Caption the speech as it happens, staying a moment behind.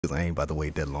Cause I ain't about to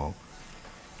wait that long.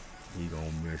 He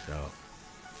gonna miss out.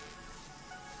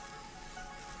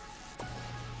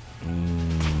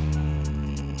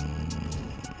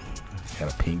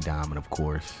 Got a pink diamond, of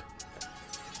course.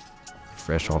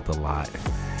 Fresh off the lot.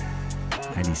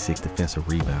 96 defensive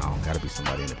rebound. Gotta be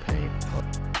somebody in the paint.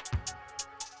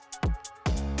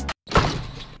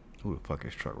 Who the fuck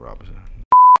is Truck Robinson?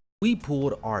 We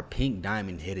pulled our pink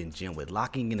diamond hidden gem with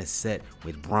locking in a set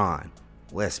with Bron,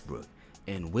 Westbrook,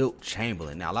 and Wilt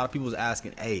Chamberlain. Now, a lot of people was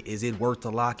asking, hey, is it worth to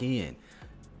lock in?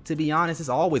 To be honest, it's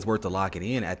always worth to lock it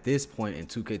in at this point in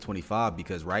 2K25,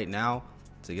 because right now,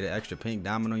 to get an extra pink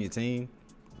diamond on your team,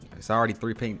 it's already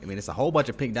 3 pink. I mean, it's a whole bunch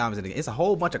of pink diamonds in the game. It's a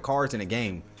whole bunch of cards in the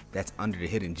game that's under the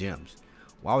hidden gems.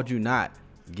 Why would you not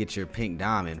get your pink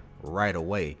diamond right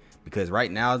away? Because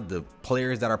right now, the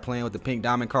players that are playing with the pink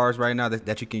diamond cards right now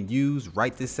that you can use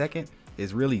right this second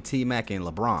is really T-Mac and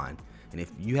LeBron. And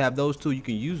if you have those two, you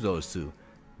can use those two.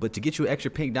 But to get you an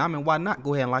extra pink diamond, why not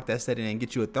go ahead and lock that set in and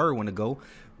get you a third one to go?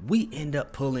 We end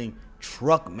up pulling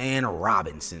Truckman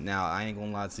Robinson. Now, I ain't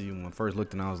gonna lie to you. When I first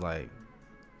looked and I was like,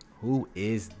 who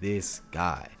is this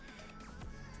guy?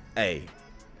 Hey.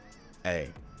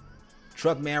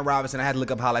 Truckman Robinson, I had to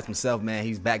look up highlights myself, man.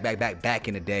 He's back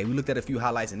in the day. We looked at a few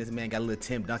highlights, and this man got a little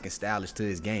Tim Duncan stylish to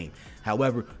his game.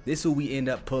 However, this is who we end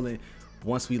up pulling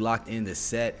once we locked in the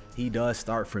set. He does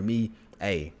start for me.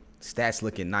 Hey, stats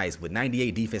looking nice with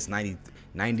 98 defense,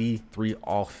 93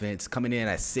 offense, coming in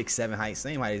at 6'7" height,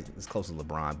 same height as close to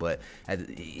LeBron, but I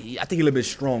think he's a little bit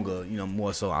stronger, you know,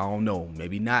 more so. I don't know,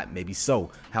 maybe not, maybe so.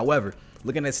 However,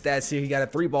 looking at stats here, he got a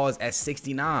 3 balls at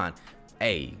 69.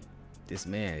 Hey, this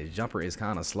man, his jumper is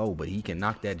kind of slow, but he can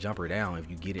knock that jumper down if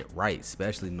you get it right,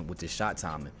 especially with his shot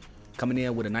timing. Coming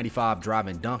in with a 95 drive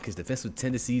and dunk, his defensive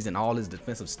tendencies and all his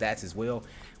defensive stats as well.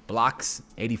 Blocks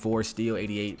 84, steal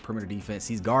 88, perimeter defense.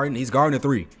 He's guarding the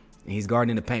 3, and he's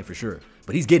guarding in the paint for sure.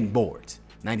 But he's getting boards,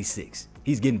 96.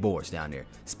 He's getting boards down there.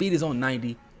 Speed is on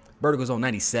 90, vertical's on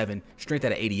 97, strength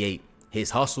at 88,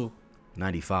 his hustle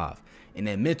 95, and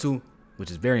that mental,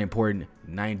 which is very important,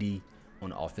 90 on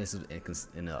the offensive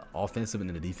and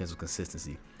the defensive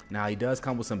consistency. Now, he does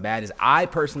come with some badges. I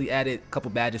personally added a couple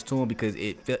badges to him because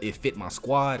it fit my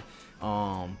squad.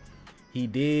 He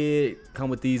did come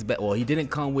with these, well, he didn't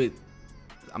come with,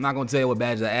 I'm not going to tell you what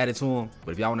badges I added to him,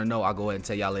 but if y'all want to know, I'll go ahead and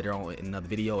tell y'all later on in another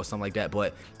video or something like that.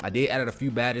 But I did add a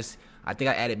few badges. I think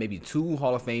I added maybe 2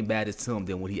 Hall of Fame badges to him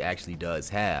than what he actually does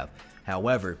have.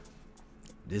 However,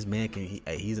 this man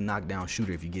he's a knockdown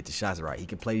shooter if you get the shots right. He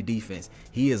can play defense.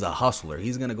 He is a hustler.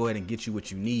 He's going to go ahead and get you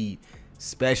what you need,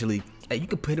 especially, hey, you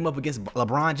can put him up against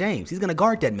LeBron James. He's going to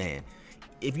guard that man.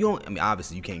 If you don't, I mean,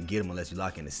 obviously you can't get him unless you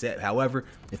lock in the set. However,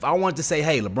 if I wanted to say,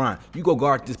 hey, LeBron, you go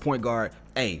guard this point guard,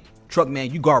 hey, Truckman,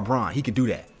 you guard Bron, he can do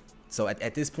that. So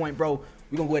at this point, bro,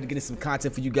 we're going to go ahead and get in some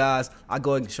content for you guys. I'll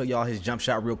go ahead and show y'all his jump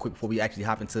shot real quick before we actually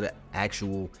hop into the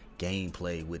actual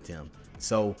gameplay with him.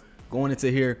 So going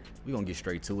into here, we're going to get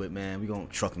straight to it, man. We're going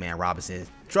to Truck Robinson,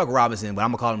 but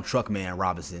I'm going to call him Truckman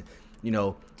Robinson. You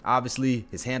know, obviously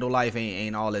his handle life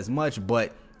ain't all as much,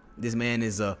 but this man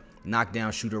is a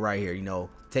knockdown shooter right here. You know,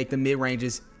 take the mid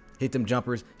ranges, hit them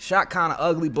jumpers. Shot kind of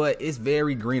ugly, but it's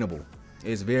very greenable.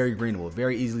 It's very greenable,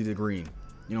 very easily to green.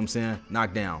 You know what I'm saying?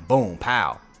 Knock down, boom,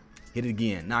 pow. Hit it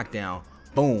again, knock down,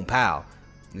 boom, pow.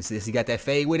 And since he got that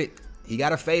fade with it, he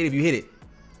got a fade if you hit it.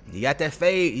 He got that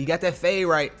fade. He got that fade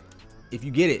right if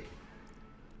you get it.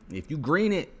 If you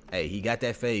green it, hey, he got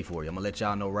that fade for you. I'm gonna let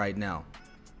y'all know right now.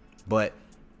 But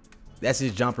that's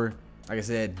his jumper. Like I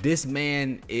said, this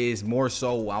man is more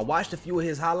so, I watched a few of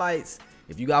his highlights.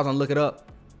 If you guys want to look it up,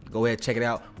 go ahead, check it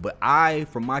out. But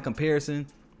from my comparison,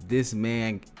 this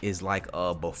man is like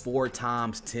a before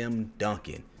times Tim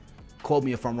Duncan. Quote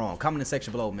me if I'm wrong. Comment in the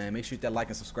section below, man. Make sure you hit that like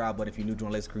and subscribe button if you're new to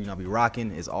LaceUpKrew. I'll be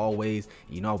rocking as always.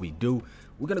 You know how we do.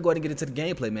 We're gonna go ahead and get into the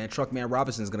gameplay, man. Truckman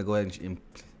Robinson is gonna go ahead and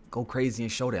go crazy in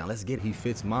showdown. Let's get it. He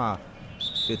fits my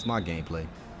gameplay.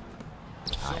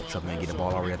 All right, Truckman get the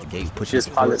ball already at the gate. Push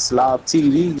just call it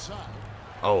LaceUpTv.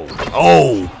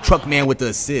 Oh, Truckman with the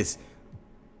assist.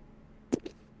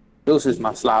 This is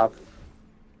my Slav.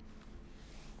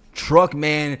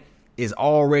 Truckman is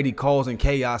already causing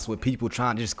chaos with people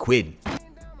trying to just quitting,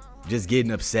 just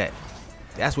getting upset.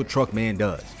 That's what Truckman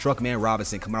does. Truckman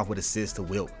Robinson coming off with assist to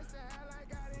Wilt.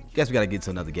 Guess we gotta get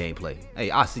to another gameplay.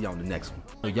 Hey, I'll see y'all in the next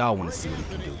one. Y'all want to see what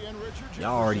he can do.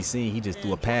 Y'all already seen he just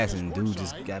threw a pass and dude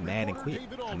just got mad and quit.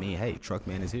 I mean, hey,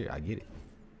 Truckman is here. I get it.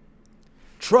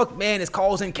 Truckman is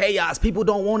causing chaos. People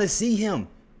don't want to see him.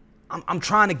 I'm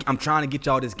trying to get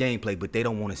y'all this gameplay, but they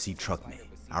don't want to see Truckman.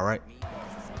 All right.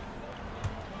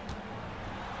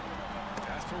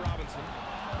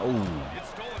 Oh.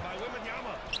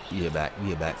 We hit back. We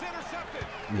hit back.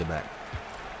 We hit back.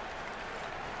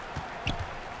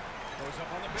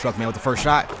 Truckman with the first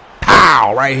shot.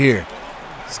 Pow! Right here.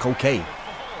 It's okay.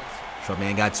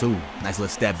 Truckman got 2. Nice little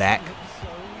step back.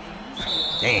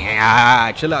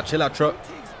 Damn. Chill out, Truck.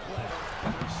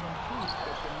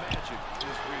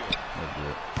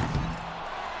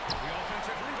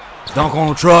 Dunk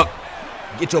on Truck.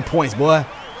 Get your points, boy.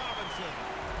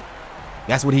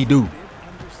 That's what he do.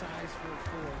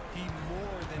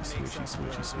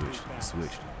 He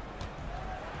switched.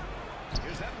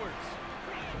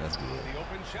 That's good.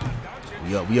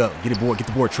 We up. Get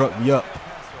the board, Truck. We up.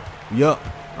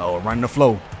 Oh, running the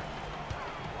flow.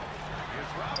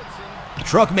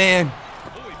 Truck, man.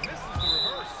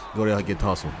 Go there and get the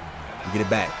hustle. You get it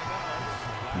back.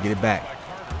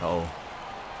 Uh-oh.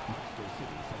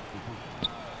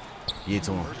 Get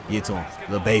to him.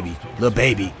 Little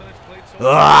baby.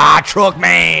 Ah, Truck,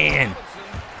 man.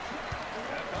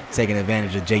 Taking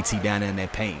advantage of JT down there in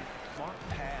that paint.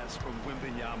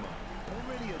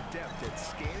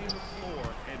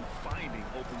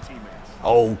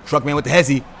 Oh, Truckman with the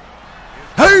hezzy.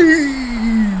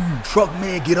 Hey!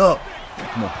 Truckman, get up.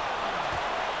 Come on.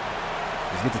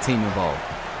 Let's get the team involved.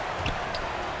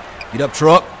 Get up,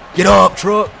 Truck.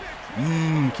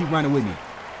 Keep running with me.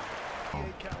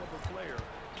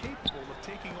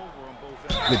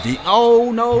 Good deep.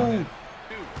 Oh, no. Let's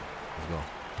go.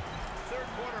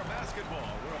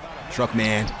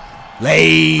 Truckman.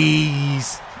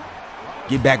 Lace.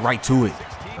 Get back right to it.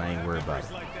 I ain't worried about it.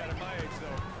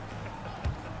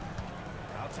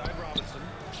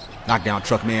 Knock down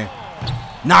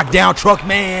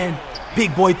Truckman.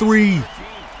 Big boy 3.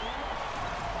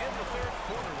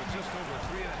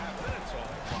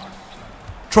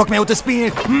 Truckman with the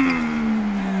spin.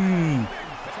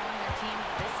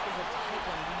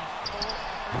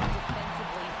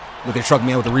 Look at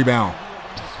Truckman with the rebound.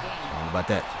 How about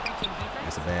that?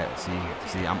 That's a bad.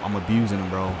 See, I'm abusing him,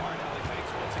 bro.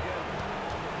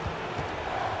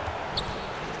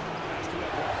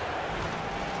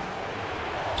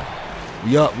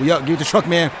 We up. Give it to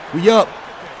Truckman. We up.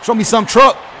 Show me some,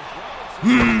 Truck.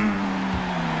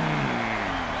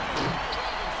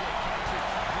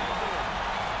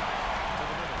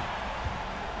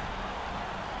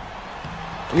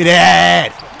 Look at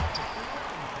that.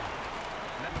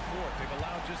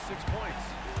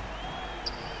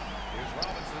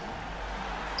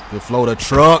 Good flow to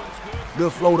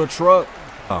Truck.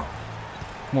 Oh.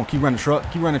 Come on, keep running,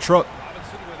 Truck. Keep running, Truck.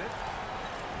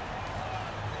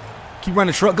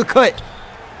 Good cut.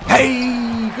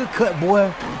 Hey, good cut,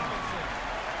 boy.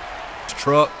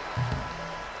 Truck.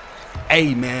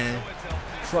 Hey, man.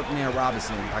 Truckman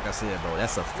Robinson, like I said, bro,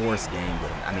 that's a force game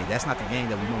with him. I mean, that's not the game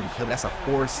that we normally play, but that's a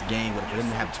force game with him. For him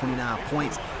to have 29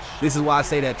 points. This is why I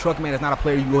say that Truckman is not a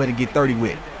player you can go ahead and get 30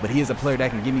 with. But he is a player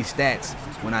that can give me stats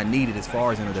when I need it as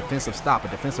far as in a defensive stop, a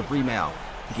defensive rebound.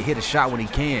 He can hit a shot when he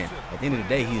can. At the end of the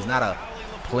day, he is not a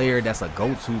player that's a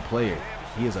go-to player.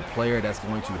 He is a player that's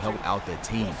going to help out the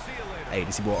team. Hey,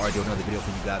 this is your boy RJ, another video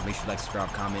for you guys. Make sure you like, subscribe,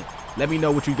 comment. Let me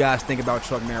know what you guys think about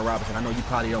Truckman Robinson. I know you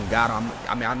probably don't got him.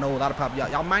 I mean, I know a lot of probably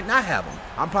y'all might not have him.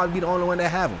 I'm probably the only one that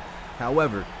have him.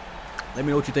 However, let me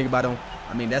know what you think about him.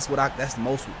 I mean, that's the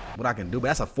most what I can do. But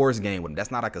that's a force game with him.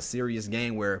 That's not like a serious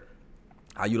game where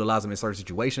I utilize him in certain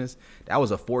situations. That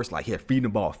was a force, like here, feeding the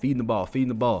ball,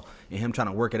 and him trying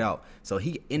to work it out. So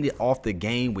he ended off the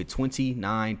game with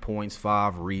 29 points,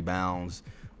 5 rebounds,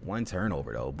 1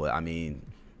 turnover though. But I mean,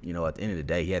 you know, at the end of the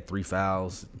day, he had 3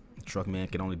 fouls. Truckman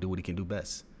can only do what he can do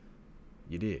best.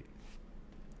 You did.